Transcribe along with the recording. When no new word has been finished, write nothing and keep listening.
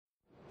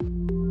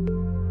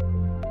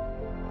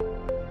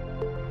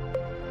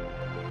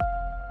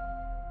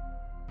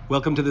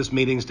Welcome to this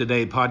Meetings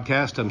Today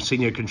podcast. I'm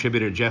senior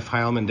contributor Jeff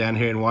Heilman down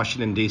here in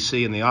Washington,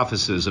 D.C. in the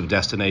offices of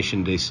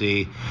Destination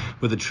D.C.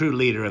 with a true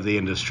leader of the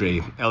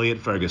industry, Elliot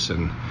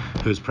Ferguson,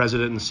 who is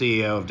president and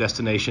CEO of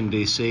Destination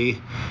D.C.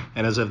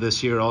 and as of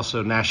this year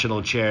also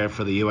national chair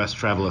for the U.S.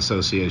 Travel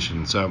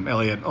Association. So,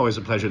 Elliot, always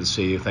a pleasure to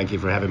see you. Thank you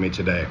for having me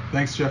today.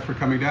 Thanks, Jeff, for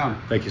coming down.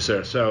 Thank you,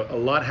 sir. So, a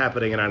lot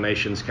happening in our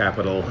nation's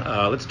capital.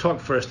 Let's talk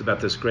first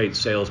about this great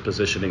sales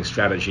positioning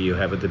strategy you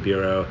have at the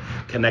Bureau,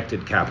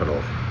 Connected Capital.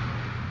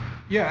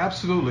 Yeah,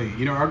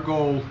 absolutely. Our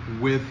goal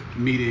with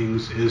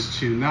meetings is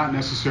to not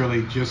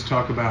necessarily just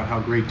talk about how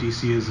great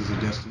DC is as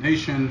a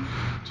destination,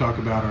 talk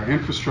about our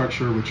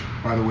infrastructure, which,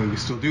 by the way, we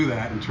still do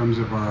that in terms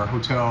of our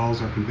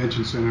hotels, our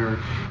convention center,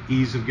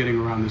 ease of getting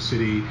around the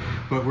city.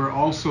 But we're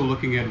also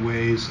looking at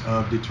ways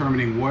of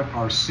determining what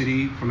our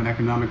city, from an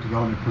economic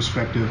development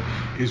perspective,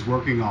 is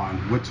working on.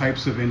 What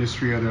types of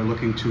industry are they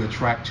looking to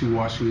attract to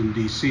Washington,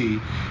 D.C.?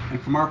 And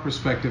from our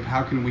perspective,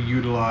 how can we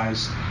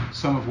utilize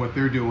some of what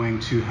they're doing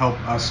to help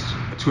us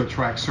to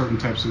attract certain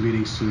types of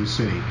meetings to the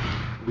city?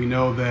 We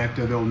know that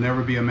there'll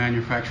never be a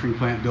manufacturing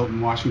plant built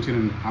in Washington,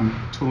 and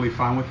I'm totally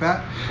fine with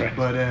that. Right.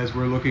 But as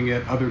we're looking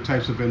at other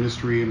types of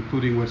industry,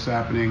 including what's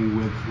happening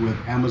with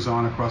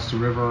Amazon across the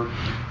river,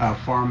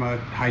 pharma,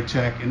 high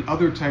tech, and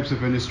other types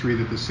of industry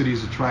that the city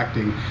is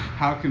attracting,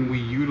 how can we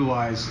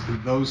utilize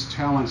those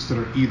talents that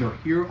are either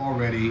here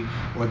already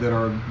or that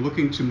are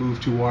looking to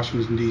move to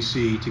Washington,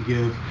 D.C. to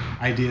give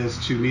ideas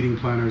to meeting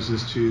planners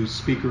as to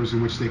speakers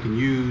in which they can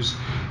use,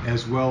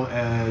 as well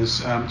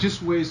as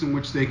just ways in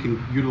which they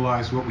can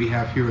utilize what we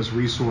have here as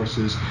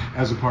resources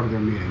as a part of their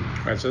meeting.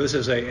 Right, so this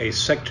is a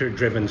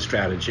sector-driven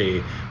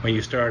strategy when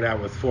you start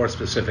out with 4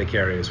 specific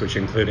areas, which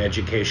include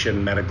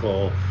education,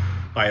 medical,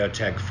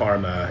 biotech,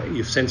 pharma.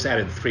 You've since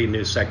added 3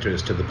 new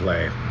sectors to the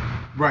play.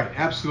 Right,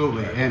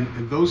 absolutely. Right.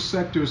 And those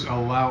sectors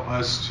allow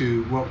us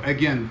to, well,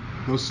 again,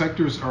 those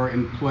sectors are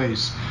in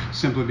place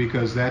simply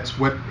because that's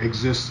what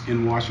exists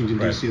in Washington,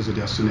 D.C. as a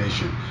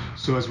destination.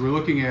 So as we're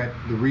looking at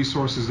the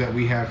resources that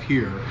we have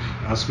here,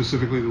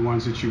 specifically the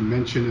ones that you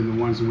mentioned and the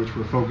ones in which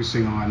we're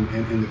focusing on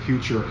in the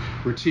future,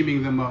 we're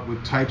teaming them up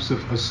with types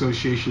of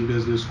association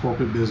business,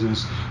 corporate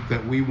business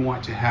that we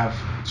want to have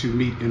to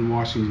meet in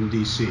Washington,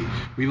 D.C.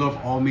 We love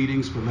all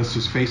meetings, but let's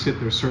just face it,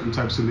 there's certain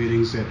types of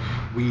meetings that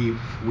we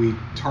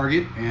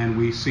target, and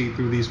we see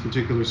through these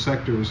particular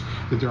sectors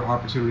that there are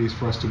opportunities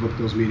for us to book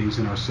those meetings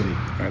in our city.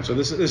 All right, so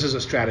this is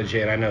a strategy,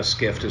 and I know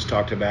Skift has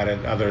talked about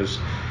it, others,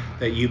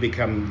 that you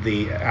become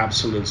the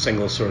absolute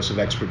single source of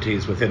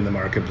expertise within the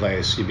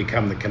marketplace. You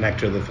become the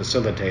connector, the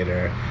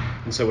facilitator.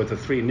 And so with the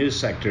 3 new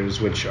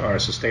sectors, which are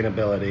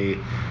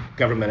sustainability,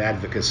 government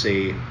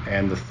advocacy,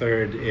 and the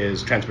third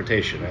is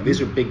transportation. Now,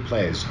 these are big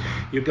plays.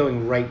 You're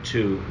going right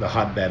to the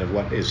hotbed of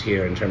what is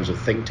here in terms of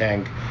think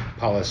tank,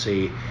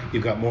 policy.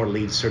 You've got more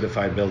LEED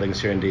certified buildings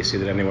here in DC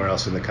than anywhere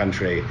else in the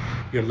country.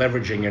 You're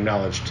leveraging your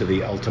knowledge to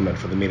the ultimate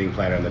for the meeting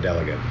planner and the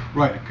delegate.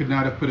 Right, I could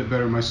not have put it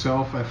better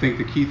myself. I think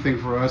the key thing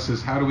for us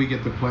is how do we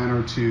get the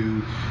planner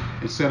to,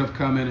 instead of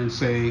come in and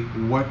say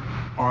what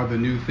are the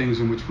new things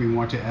in which we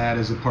want to add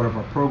as a part of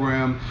our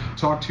program,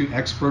 talk to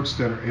experts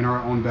that are in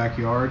our own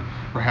backyard,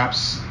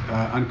 perhaps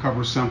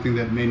uncover something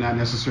that may not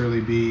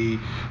necessarily be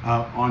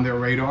on their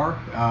radar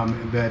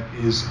that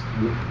is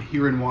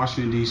here in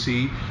Washington,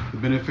 D.C. The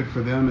benefit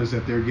for them is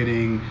that they're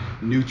getting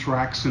new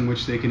tracks in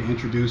which they can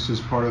introduce as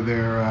part of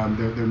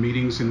their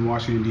meetings in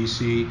Washington,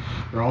 D.C.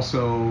 They're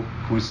also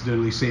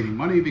coincidentally saving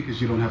money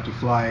because you don't have to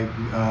fly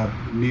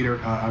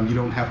you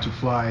don't have to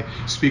fly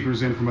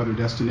speakers in from other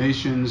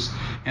destinations,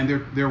 and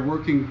they're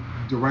working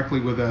directly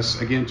with us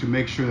again to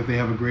make sure that they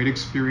have a great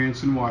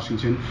experience in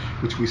Washington,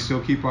 which we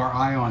still keep our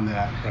eye on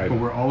that. Right. But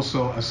we're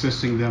also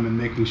assisting them in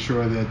making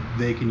sure that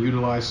they can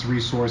utilize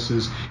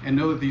resources and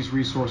know that these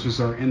resources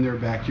are in their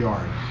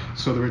backyard.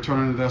 So the return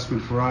on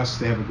investment for us,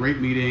 they have a great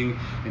meeting,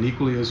 and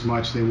equally as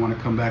much they want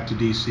to come back to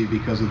DC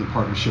because of the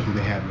partnership that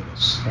they had with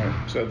us.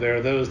 Right. So there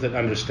are those that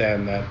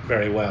understand that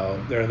very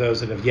well. There are those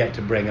that have yet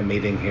to bring a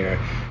meeting here.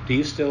 Do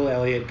you still,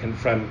 Elliot,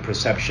 confront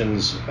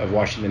perceptions of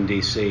Washington,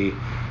 D.C.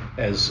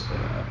 as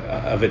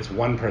of its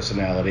one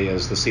personality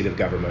as the seat of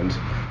government,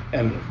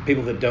 and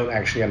people that don't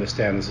actually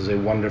understand this is a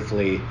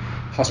wonderfully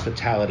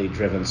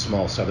hospitality-driven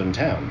small southern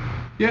town?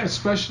 Yeah,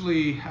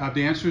 especially,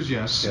 the answer is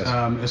yes.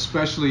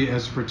 Especially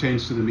as it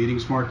pertains to the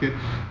meetings market,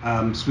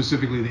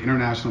 specifically the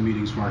international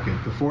meetings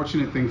market. The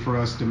fortunate thing for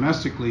us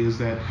domestically is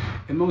that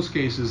in most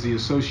cases, the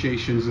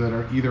associations that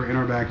are either in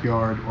our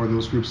backyard or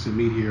those groups that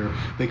meet here,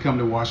 they come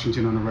to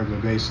Washington on a regular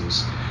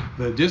basis.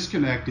 The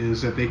disconnect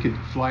is that they could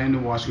fly into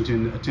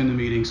Washington, attend the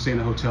meeting, stay in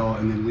a hotel,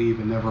 and then leave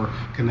and never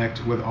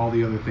connect with all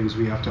the other things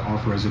we have to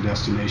offer as a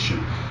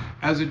destination.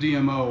 as a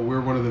DMO,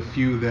 we're one of the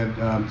few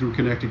that, through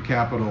Connected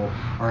Capital,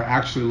 are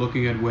actually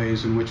looking at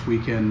ways in which we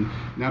can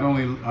not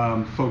only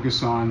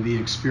focus on the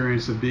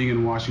experience of being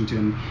in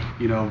Washington,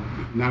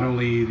 not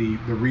only the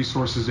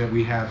resources that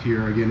we have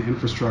here, again,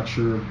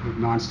 infrastructure,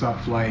 nonstop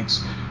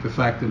flights, the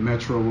fact that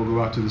Metro will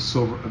go out to the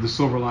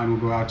Silver Line will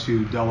go out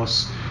to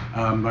Dulles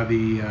by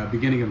the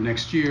beginning of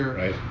next year,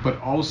 right, but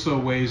also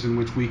ways in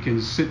which we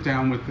can sit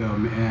down with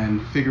them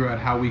and figure out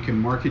how we can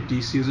market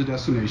DC as a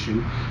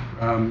destination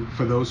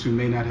for those who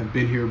may not have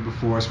been here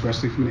before,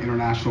 especially from an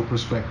international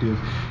perspective.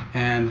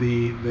 And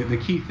the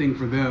key thing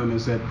for them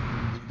is that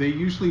they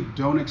usually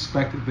don't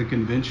expect the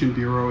Convention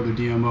Bureau or the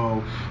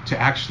DMO to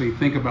actually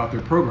think about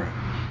their program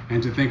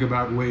and to think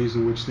about ways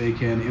in which they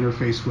can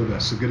interface with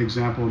us. A good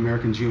example,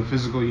 American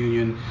Geophysical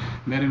Union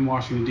met in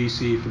Washington,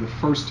 D.C. for the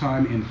first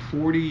time in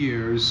 40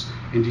 years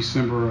in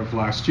December of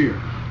last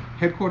year.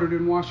 Headquartered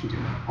in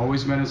Washington,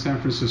 always met in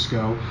San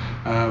Francisco.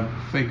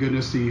 Thank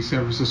goodness the San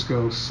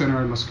Francisco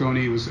Center in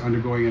Moscone was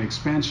undergoing an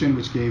expansion,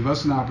 which gave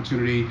us an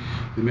opportunity.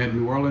 They met in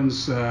New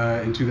Orleans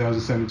in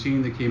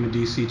 2017. They came in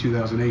DC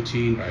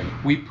 2018. Right.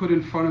 We put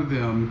in front of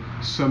them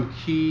some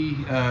key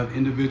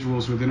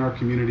individuals within our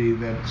community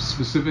that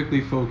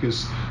specifically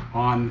focus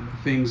on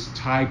things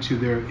tied to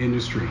their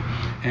industry.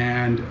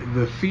 And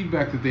the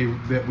feedback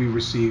that we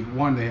received,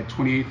 one, they had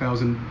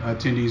 28,000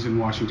 attendees in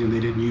Washington. They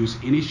didn't use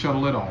any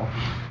shuttle at all.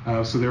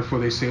 So therefore,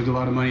 they saved a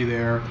lot of money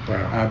there.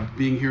 Wow.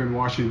 Being here in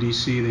Washington,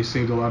 D.C., they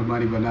saved a lot of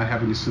money by not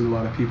having to send a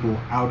lot of people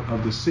out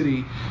of the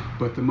city.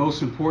 But the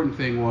most important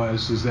thing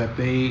is that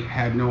they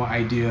had no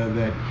idea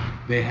that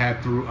they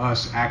had, through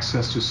us,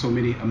 access to so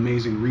many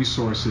amazing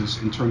resources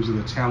in terms of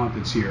the talent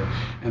that's here.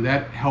 And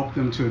that helped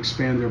them to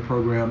expand their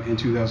program in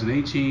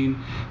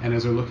 2018. And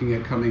as they're looking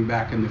at coming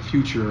back in the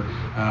future,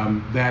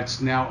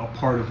 that's now a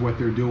part of what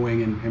they're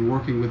doing and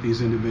working with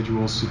these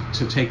individuals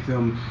to take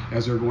them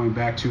as they're going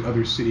back to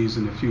other cities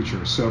in the future.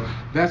 So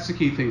that's the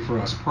key thing for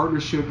us,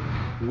 partnership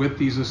with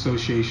these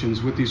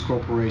associations, with these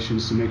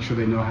corporations, to make sure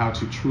they know how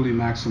to truly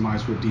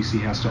maximize what DC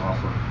has to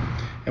offer.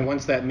 And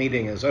once that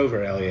meeting is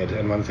over, Elliot,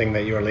 and one thing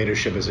that your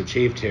leadership has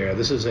achieved here,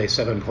 this is a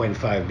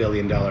 $7.5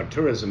 billion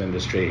tourism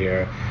industry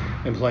here,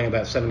 employing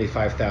about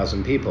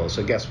 75,000 people.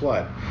 So guess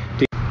what?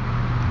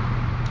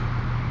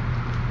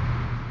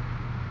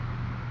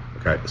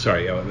 Okay,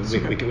 sorry,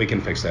 we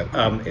can fix that.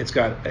 It's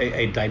got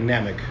a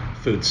dynamic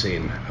food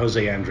scene.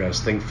 Jose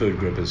Andres, Think Food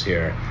Group, is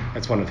here.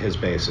 That's one of his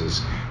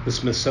bases. The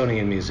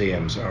Smithsonian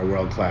museums are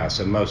world-class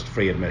and most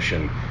free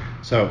admission.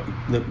 So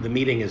the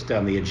meeting is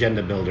done. The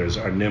agenda builders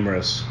are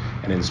numerous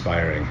and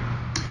inspiring.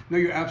 No,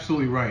 you're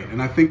absolutely right.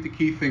 And I think the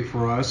key thing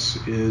for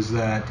us is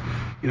that,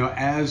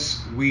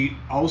 as we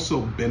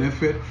also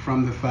benefit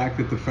from the fact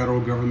that the federal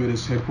government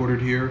is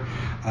headquartered here,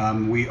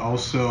 we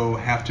also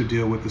have to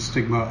deal with the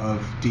stigma of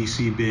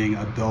DC being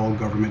a dull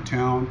government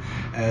town.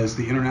 As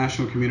the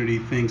international community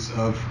thinks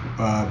of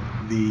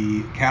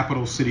the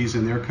capital cities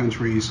in their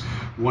countries,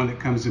 one that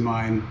comes to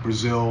mind,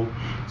 Brazil,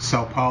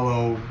 Sao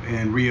Paulo,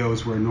 and Rio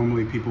is where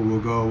normally people will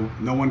go.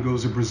 No one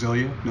goes to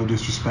Brasilia, no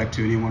disrespect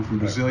to anyone from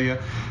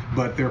Brasilia,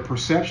 but their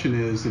perception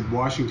is that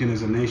Washington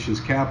as a nation's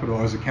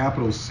capital, as a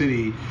capital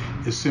city,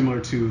 is similar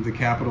to the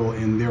capital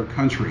in their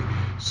country.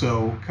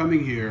 So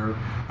coming here,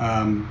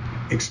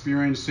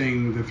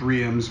 experiencing the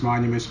 3Ms,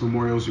 monuments,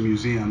 memorials, and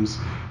museums,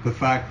 the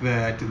fact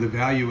that the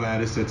value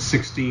add is that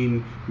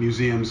 16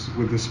 museums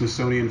with the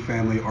Smithsonian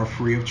family are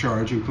free of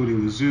charge,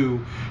 including the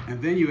zoo,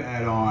 and then you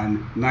add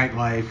on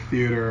nightlife,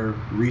 theater,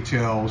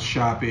 retail,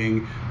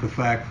 shopping, the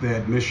fact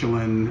that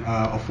Michelin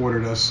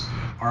afforded us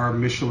our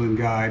Michelin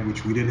guide,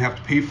 which we didn't have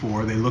to pay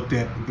for. They looked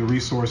at the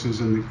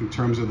resources in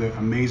terms of the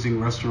amazing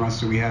restaurants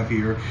that we have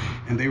here,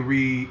 and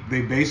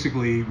they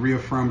basically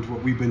reaffirmed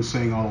what we've been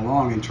saying all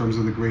along in terms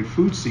of the great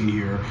food scene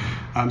here.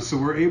 So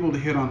we're able to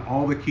hit on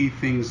all the key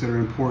things that are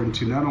important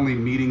to not only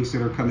meetings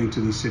that are coming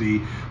to the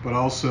city, but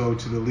also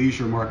to the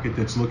leisure market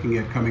that's looking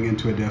at coming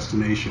into a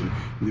destination.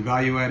 And the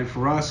value added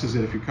for us is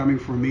that if you're coming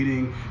for a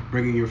meeting,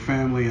 bringing your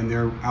family, and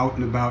they're out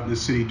and about in the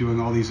city doing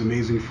all these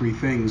amazing free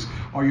things,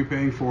 all you're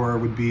paying for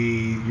would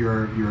be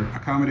your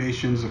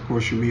accommodations, of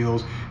course, your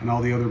meals, and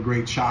all the other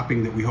great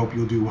shopping that we hope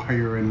you'll do while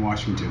you're in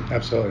Washington.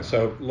 Absolutely.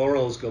 So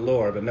laurels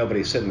galore, but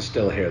nobody's sitting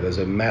still here. There's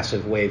a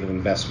massive wave of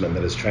investment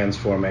that is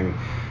transforming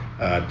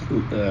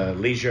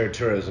leisure,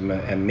 tourism,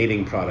 and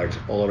meeting product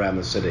all around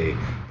the city.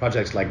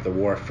 Projects like the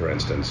Wharf, for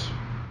instance.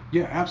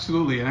 Yeah,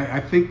 absolutely. And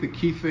I think the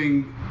key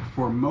thing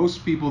for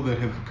most people that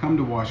have come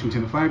to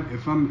Washington,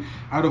 if I'm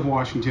out of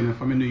Washington, if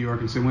I'm in New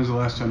York and say, when's the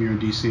last time you're in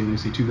DC? And they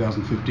say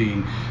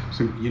 2015.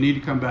 So you need to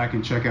come back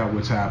and check out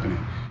what's happening.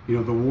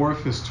 The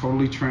Wharf has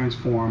totally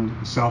transformed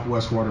the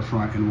Southwest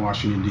waterfront in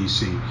Washington,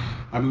 D.C.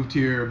 I moved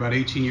here about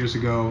 18 years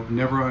ago,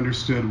 never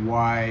understood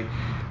why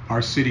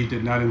our city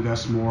did not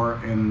invest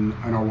more in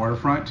our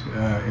waterfront.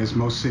 As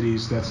most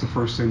cities, that's the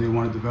first thing they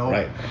want to develop.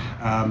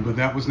 Right. But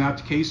that was not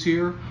the case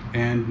here.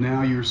 And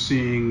now you're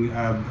seeing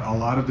a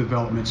lot of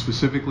development,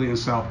 specifically in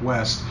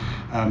Southwest.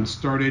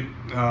 Started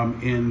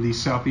in the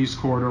Southeast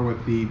corridor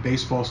with the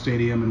baseball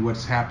stadium and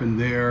what's happened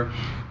there.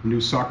 A new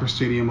soccer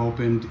stadium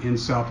opened in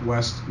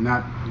Southwest,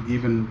 not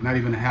even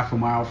a half a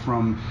mile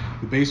from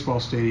the baseball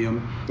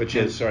stadium. Which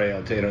is, sorry,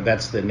 I'll tell you,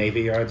 that's the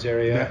Navy Yards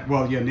area?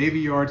 Navy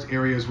Yards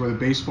area is where the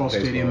baseball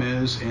stadium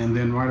is, and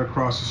then right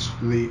across,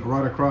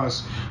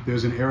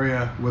 there's an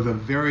area with a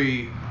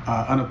very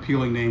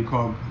unappealing name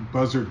called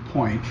Buzzard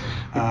Point,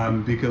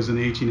 because in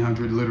the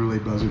 1800s, literally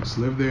buzzards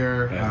lived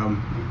there.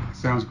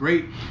 Sounds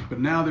great, but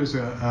now there's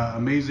a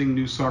amazing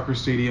new soccer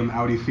stadium,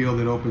 Audi Field,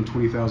 that opened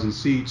 20,000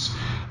 seats,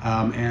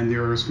 and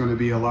there's going to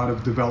be a lot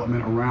of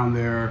development around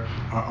there,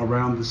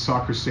 around the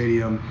soccer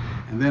stadium.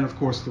 And then, of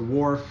course, the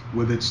Wharf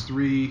with its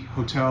 3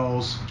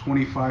 hotels,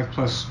 25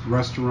 plus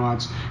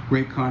restaurants,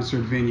 great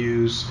concert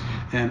venues,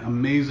 and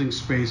amazing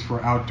space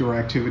for outdoor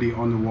activity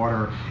on the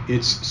water.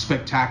 It's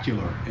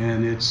spectacular,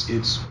 and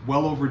it's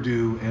well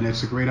overdue, and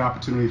it's a great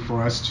opportunity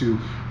for us to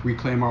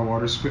reclaim our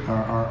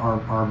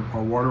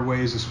our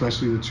waterways,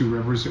 especially the 2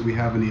 rivers that we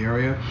have in the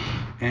area.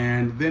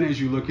 And then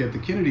as you look at the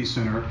Kennedy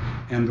Center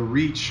and the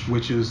Reach,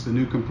 which is the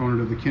new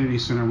component of the Kennedy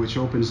Center, which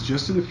opens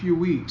just in a few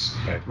weeks,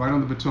 right on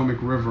the Potomac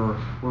River,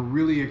 we're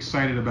really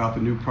excited about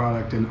the new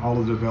product and all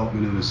of the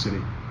development in the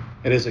city.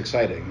 It is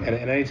exciting. And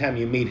anytime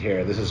you meet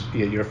here,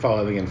 you're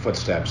following in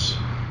footsteps.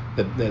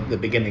 The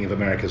beginning of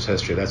America's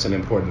history. That's an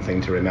important thing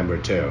to remember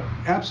too.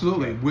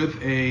 Absolutely,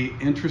 with a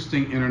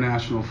interesting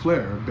international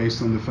flair,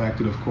 based on the fact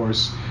that, of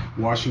course,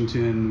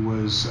 Washington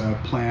was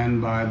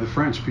planned by the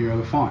French, Pierre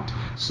Lafont.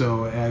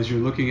 So as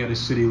you're looking at a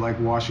city like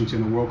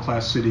Washington, a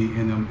world-class city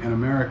in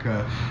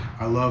America,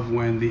 I love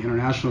when the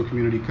international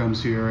community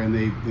comes here and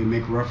they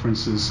make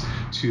references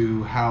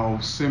to how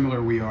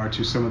similar we are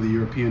to some of the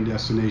European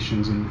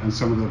destinations and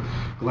some of the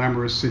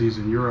glamorous cities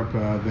in Europe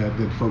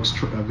that folks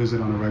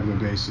visit on a regular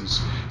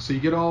basis. So you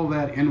get all of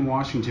that in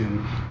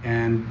Washington,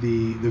 and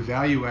the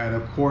value add,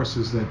 of course,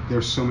 is that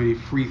there's so many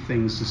free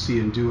things to see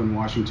and do in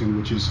Washington,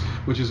 which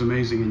is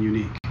amazing and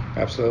unique.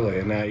 Absolutely,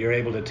 and now you're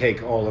able to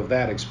take all of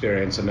that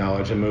experience and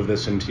knowledge and move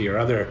this into your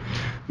other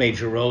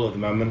major role at the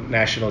moment,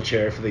 National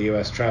Chair for the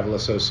U.S. Travel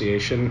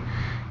Association.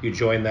 You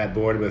joined that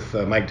board with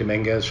Mike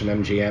Dominguez from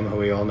MGM, who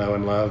we all know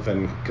and love,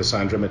 and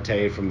Cassandra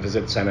Mattei from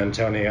Visit San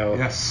Antonio.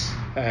 Yes.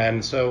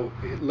 And so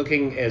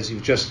looking as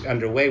you've just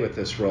underway with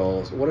this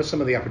role, what are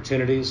some of the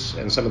opportunities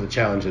and some of the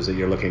challenges that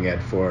you're looking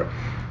at for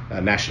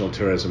national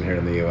tourism here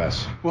in the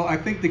U.S.? Well, I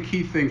think the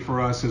key thing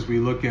for us as we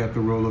look at the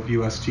role of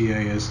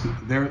USTA is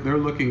they're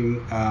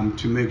looking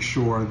to make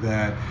sure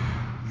that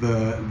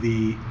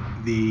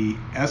the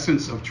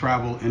essence of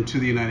travel into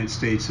the United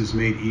States is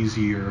made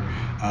easier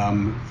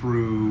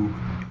through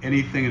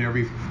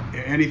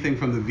anything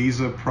from the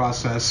visa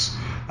process.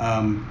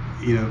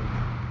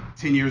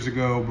 10 years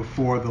ago,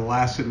 before the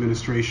last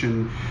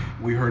administration,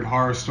 we heard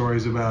horror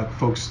stories about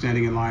folks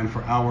standing in line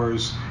for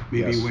hours,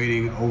 maybe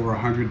waiting over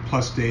 100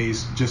 plus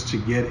days just to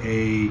get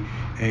a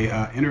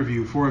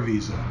interview for a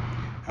visa.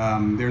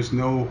 There's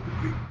no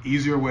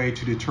easier way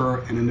to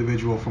deter an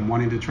individual from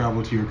wanting to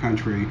travel to your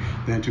country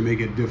than to make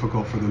it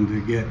difficult for them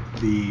to get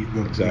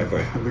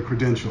the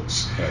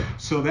credentials. Right.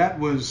 So that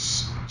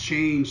was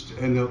changed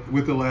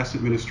with the last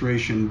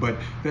administration, but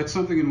that's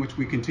something in which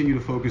we continue to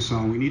focus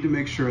on. We need to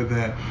make sure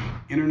that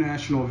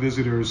international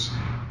visitors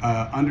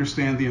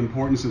understand the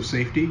importance of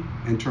safety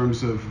in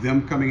terms of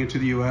them coming into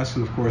the U.S.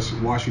 and, of course,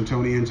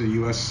 Washingtonians and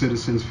U.S.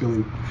 citizens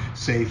feeling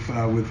safe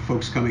with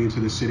folks coming into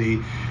the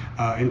city,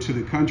 into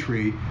the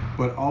country,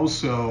 but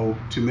also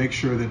to make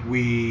sure that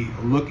we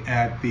look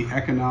at the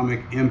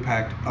economic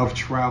impact of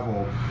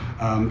travel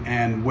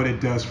and what it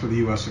does for the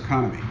U.S.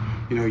 economy.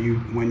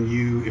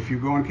 If you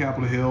go on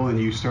Capitol Hill and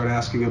you start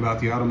asking about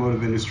the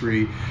automotive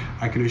industry,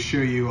 I can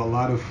assure you a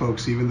lot of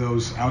folks, even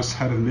those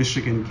outside of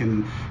Michigan,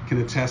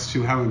 can attest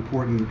to how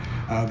important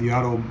the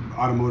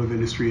automotive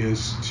industry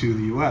is to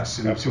the U.S.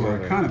 and Absolutely. to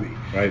our economy.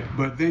 Right.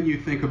 But then you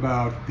think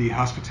about the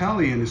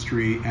hospitality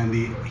industry and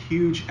the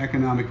huge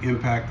economic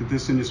impact that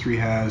this industry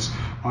has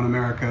on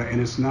America,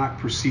 and it's not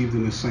perceived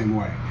in the same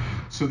way.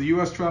 So the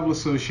U.S. Travel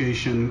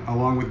Association,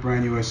 along with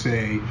Brand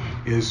USA,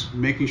 is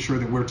making sure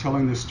that we're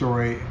telling the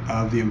story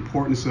of the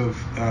importance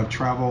of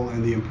travel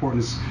and the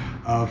importance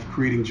of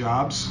creating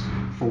jobs.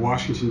 For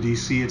Washington,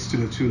 D.C., it's to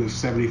the tune of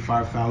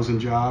 75,000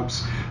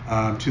 jobs,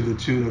 to the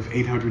tune of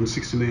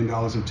 $860 million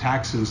of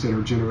taxes that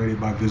are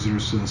generated by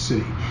visitors to the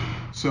city.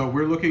 So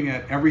we're looking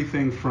at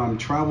everything from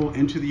travel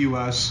into the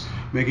U.S.,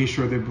 making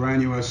sure that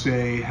Brand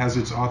USA has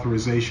its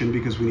authorization,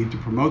 because we need to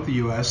promote the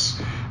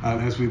U.S.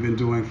 As we've been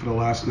doing for the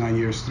last 9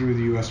 years through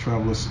the U.S.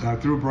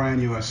 through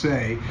Brand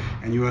USA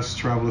and U.S.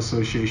 Travel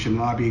Association,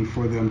 lobbying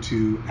for them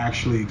to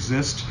actually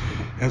exist,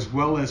 as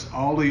well as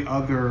all the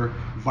other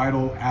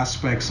vital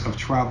aspects of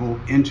travel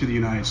into the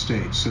United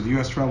States. So the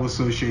U.S. Travel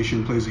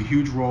Association plays a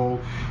huge role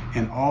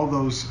in all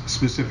those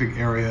specific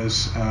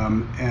areas.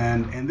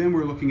 And then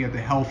we're looking at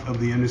the health of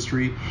the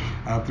industry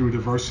through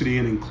diversity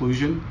and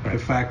inclusion. Right. The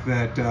fact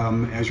that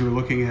as you're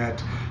looking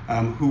at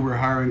who we're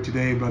hiring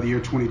today, by the year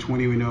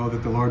 2020, we know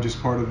that the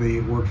largest part of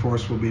the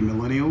workforce will be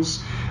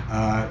millennials.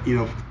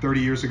 30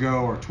 years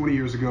ago or 20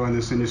 years ago in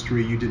this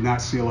industry, you did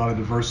not see a lot of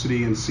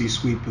diversity in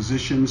C-suite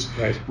positions.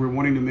 Right. We're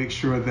wanting to make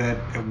sure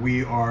that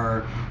we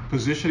are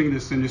positioning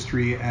this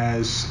industry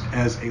as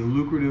a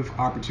lucrative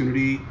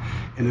opportunity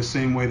in the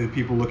same way that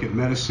people look at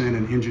medicine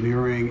and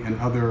engineering and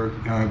other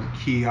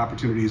key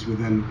opportunities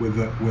within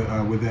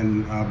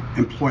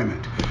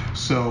employment.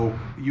 So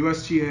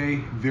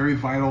USTA, very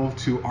vital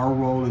to our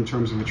role in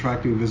terms of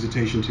attracting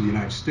visitation to the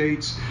United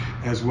States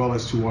as well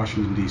as to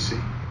Washington, D.C.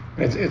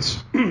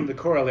 It's the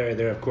corollary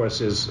there, of course,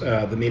 is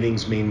the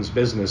Meetings Means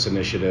Business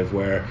initiative,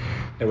 where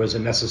there was a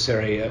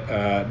necessary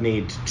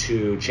need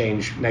to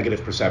change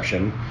negative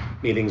perception.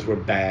 Meetings were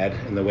bad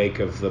in the wake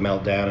of the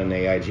meltdown in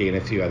AIG and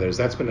a few others.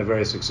 That's been a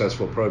very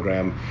successful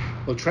program.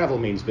 Well, travel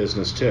means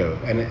business too,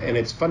 and in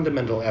its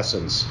fundamental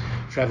essence,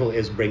 travel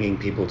is bringing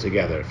people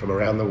together from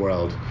around the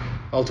world.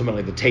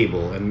 Ultimately, the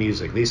table and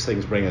music, these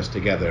things bring us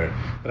together.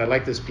 But I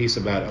like this piece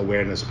about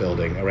awareness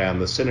building around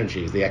the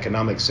synergies, the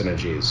economic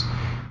synergies.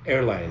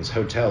 Airlines,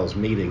 hotels,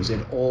 meetings,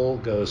 it all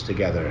goes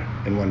together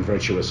in one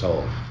virtuous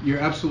whole. You're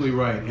absolutely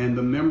right. And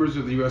the members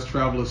of the U.S.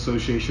 Travel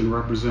Association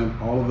represent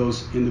all of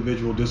those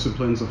individual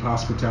disciplines of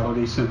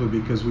hospitality simply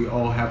because we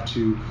all have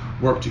to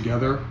work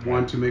together.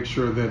 One, to make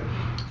sure that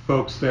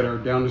folks that are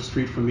down the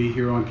street from me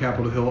here on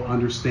Capitol Hill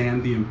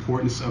understand the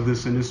importance of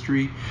this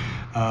industry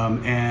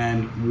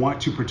and want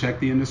to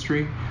protect the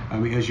industry. I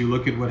mean, as you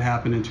look at what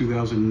happened in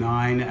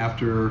 2009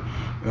 after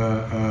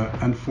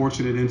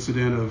unfortunate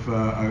incident of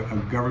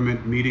a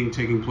government meeting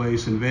taking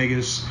place in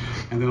Vegas,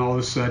 and then all of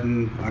a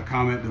sudden a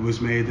comment that was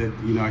made that,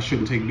 I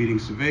shouldn't take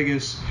meetings to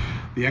Vegas.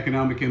 The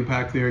economic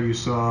impact there, you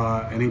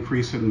saw an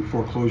increase in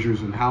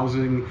foreclosures in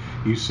housing.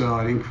 You saw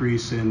an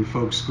increase in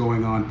folks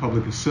going on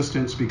public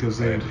assistance because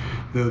the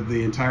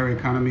entire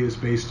economy is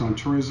based on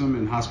tourism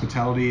and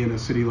hospitality in a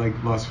city like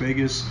Las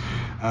Vegas.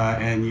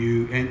 And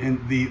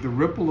the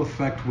ripple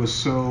effect was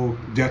so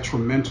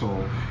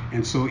detrimental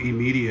and so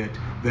immediate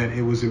that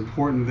it was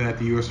important that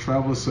the U.S.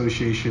 Travel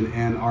Association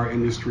and our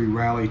industry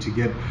rally to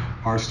get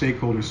our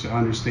stakeholders to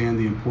understand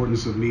the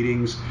importance of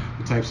meetings,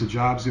 the types of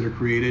jobs that are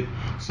created.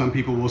 Some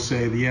people will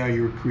say, yeah,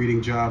 you're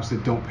creating jobs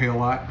that don't pay a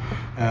lot,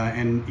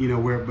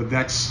 but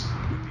that's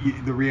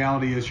the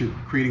reality is you're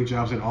creating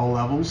jobs at all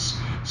levels.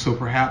 So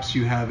perhaps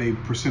you have a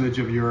percentage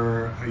of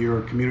your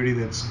community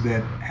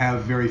that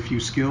have very few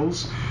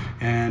skills,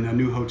 and a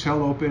new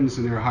hotel opens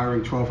and they're hiring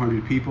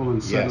 1,200 people,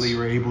 and suddenly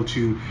you're able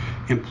to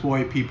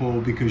employ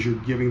people because you're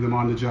giving them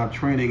on-the-job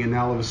training, and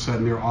now all of a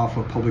sudden they're off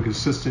of public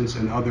assistance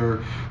and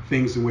other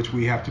things in which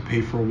we have to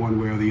pay for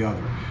one way or the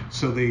other.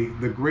 So the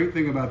great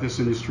thing about this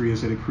industry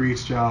is that it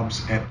creates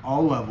jobs at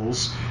all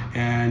levels,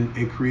 and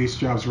it creates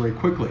jobs very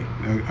quickly.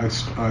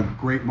 A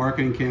great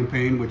marketing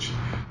campaign, which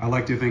I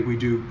like to think we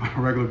do on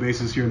a regular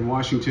basis here in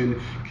Washington,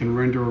 can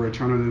render a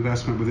return on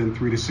investment within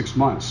 3 to 6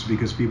 months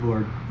because people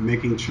are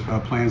making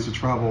plans to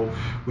travel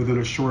within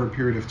a shorter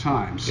period of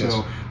time. Yes.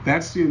 So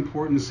that's the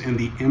importance and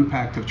the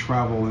impact of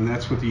travel, and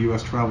that's what the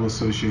U.S. Travel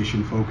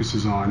Association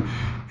focuses on.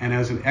 And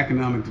as an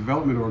economic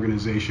development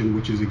organization,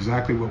 which is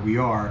exactly what we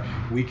are,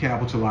 we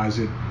capitalize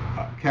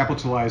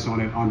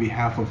on it on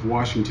behalf of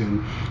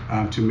Washington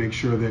to make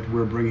sure that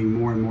we're bringing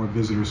more and more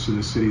visitors to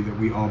the city that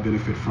we all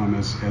benefit from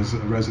as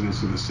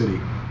residents of the city.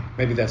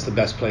 Maybe that's the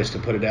best place to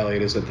put it,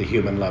 Elliot, is at the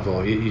human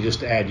level. You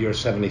just add your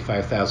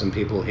 75,000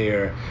 people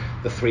here,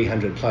 the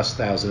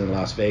 300,000+ in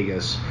Las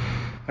Vegas.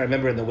 I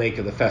remember in the wake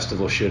of the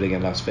festival shooting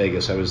in Las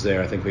Vegas, I was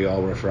there, I think we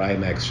all were for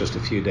IMEX just a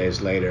few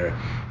days later,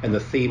 and the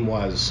theme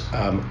was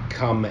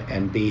come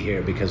and be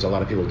here because a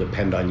lot of people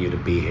depend on you to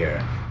be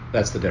here.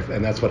 That's the difference,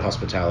 and that's what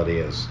hospitality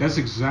is. That's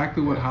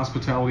exactly what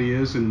hospitality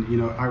is, and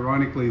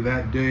ironically,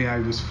 that day I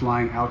was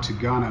flying out to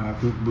Ghana. I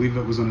believe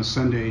it was on a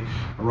Sunday,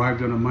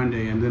 arrived on a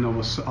Monday, and then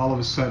all of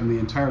a sudden the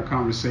entire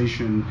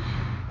conversation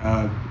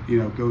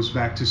goes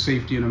back to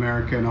safety in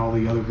America and all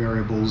the other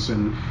variables,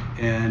 and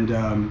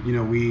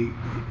we,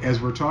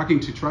 as we're talking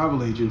to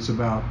travel agents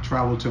about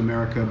travel to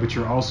America, but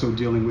you're also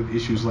dealing with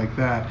issues like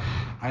that.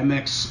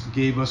 IMEX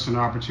gave us an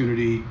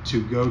opportunity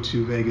to go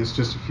to Vegas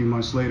just a few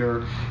months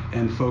later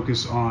and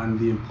focus on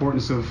the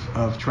importance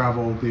of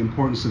travel, the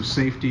importance of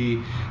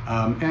safety,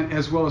 and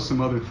as well as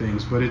some other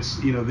things. But it's,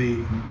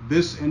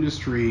 this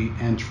industry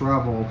and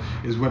travel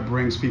is what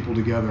brings people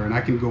together. And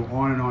I can go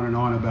on and on and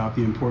on about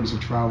the importance of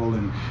travel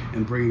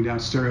and bringing down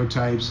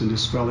stereotypes and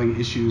dispelling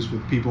issues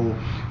with people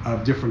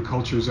of different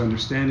cultures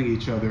understanding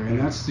each other. And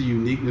that's the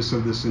uniqueness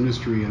of this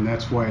industry, and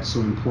that's why it's so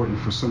important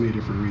for so many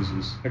different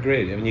reasons.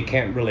 Agreed. I mean, you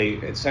can't really,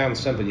 it sounds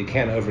simple, you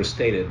can't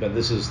overstate it, but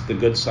this is the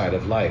good side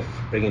of life,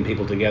 bringing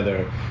people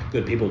together,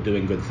 good people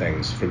doing good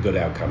things for good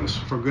outcomes.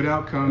 For good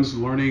outcomes,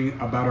 learning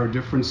about our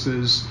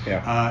differences,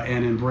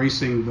 and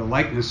embracing the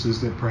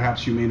likenesses that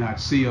perhaps you may not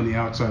see on the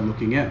outside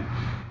looking in.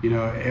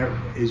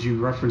 as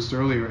you referenced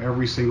earlier,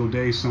 every single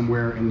day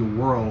somewhere in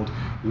the world,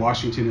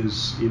 Washington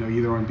is,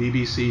 either on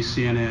BBC,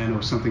 CNN,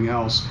 or something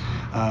else.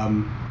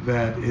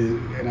 That is,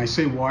 and I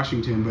say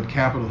Washington, but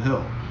Capitol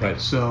Hill.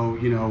 Right. So,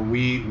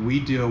 we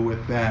deal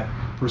with that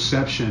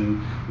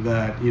perception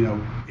that,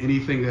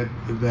 anything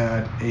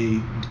that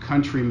a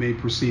country may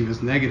perceive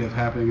as negative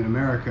happening in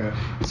America,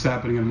 it's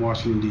happening in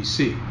Washington,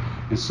 D.C.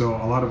 And so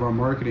a lot of our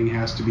marketing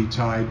has to be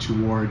tied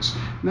towards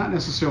not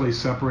necessarily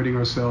separating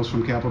ourselves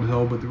from Capitol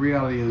Hill, but the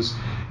reality is,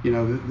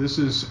 this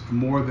is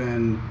more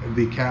than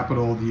the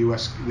Capitol, the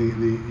U.S.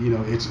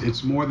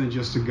 It's more than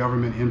just a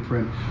government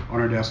imprint on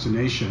our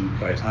destination.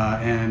 Right.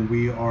 And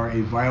we are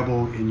a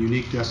viable and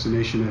unique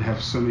destination that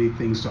have so many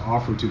things to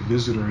offer to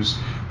visitors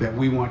that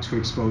we want to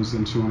expose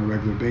them to on a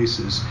regular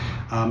basis.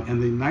 And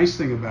the nice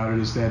thing about it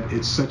is that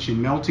it's such a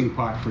melting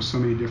pot for so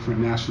many different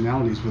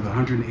nationalities, with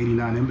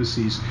 189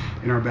 embassies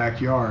in our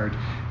backyard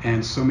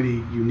and so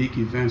many unique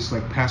events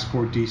like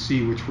Passport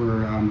DC, which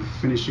we're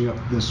finishing up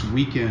this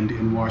weekend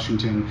in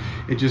Washington.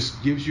 It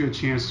just gives you a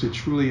chance to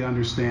truly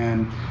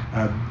understand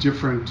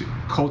different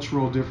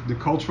cultural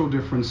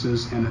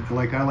differences, and,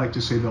 like I like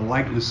to say, the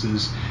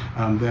likenesses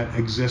that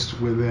exist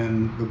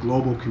within the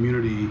global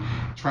community.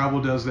 Travel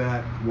does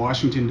that.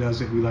 Washington does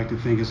it. We like to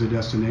think as a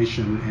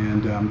destination,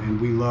 and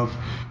we love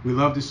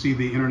to see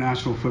the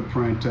international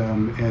footprint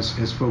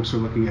as folks are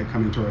looking at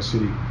coming to our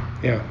city.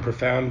 Yeah,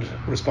 profound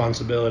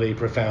responsibility,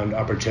 profound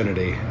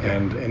opportunity,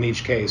 and in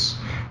each case,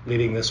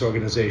 leading this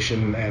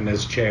organization and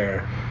as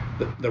chair,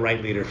 the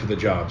right leader for the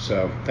job.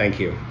 So thank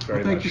you very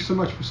much. Thank you so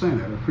much for saying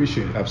that. I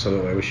appreciate it.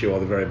 Absolutely. I wish you all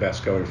the very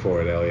best going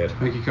forward, Elliot.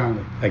 Thank you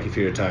kindly. Thank you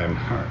for your time.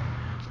 All right.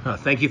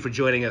 Thank you for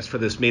joining us for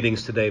this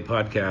Meetings Today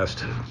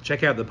podcast.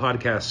 Check out the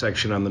podcast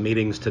section on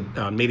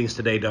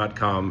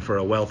meetingstoday.com for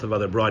a wealth of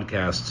other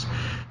broadcasts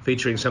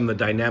featuring some of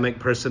the dynamic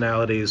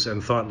personalities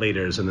and thought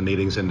leaders in the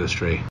meetings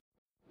industry.